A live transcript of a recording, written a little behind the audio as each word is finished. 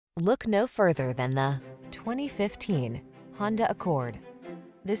Look no further than the 2015 Honda Accord.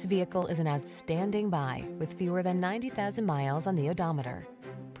 This vehicle is an outstanding buy with fewer than 90,000 miles on the odometer.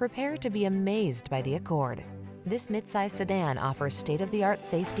 Prepare to be amazed by the Accord. This midsize sedan offers state-of-the-art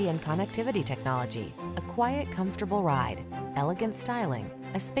safety and connectivity technology, a quiet, comfortable ride, elegant styling,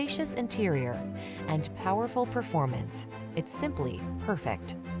 a spacious interior, and powerful performance. It's simply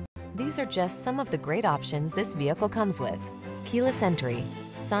perfect. These are just some of the great options this vehicle comes with: keyless entry,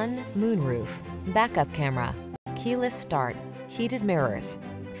 sun, moonroof, backup camera, keyless start, heated mirrors,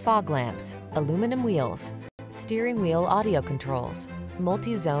 fog lamps, aluminum wheels, steering wheel audio controls,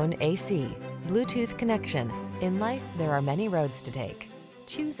 multi-zone AC, Bluetooth connection. In life, there are many roads to take.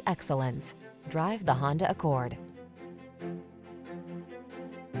 Choose excellence. Drive the Honda Accord.